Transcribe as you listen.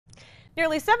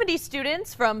Nearly 70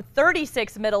 students from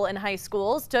 36 middle and high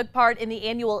schools took part in the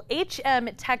annual HM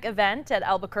Tech event at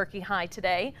Albuquerque High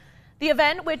today. The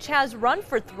event, which has run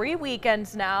for 3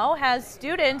 weekends now, has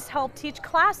students help teach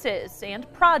classes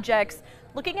and projects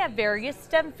looking at various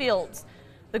STEM fields.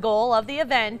 The goal of the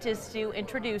event is to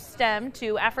introduce STEM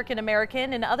to African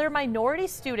American and other minority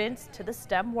students to the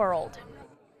STEM world.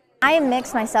 I am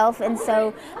mixed myself, and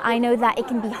so I know that it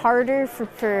can be harder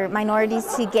for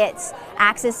minorities to get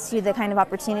access to the kind of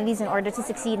opportunities in order to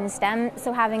succeed in STEM.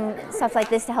 So having stuff like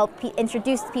this to help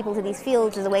introduce people to these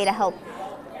fields is a way to help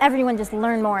everyone just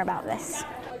learn more about this.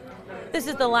 This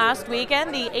is the last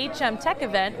weekend the HM Tech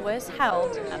event was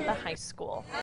held at the high school.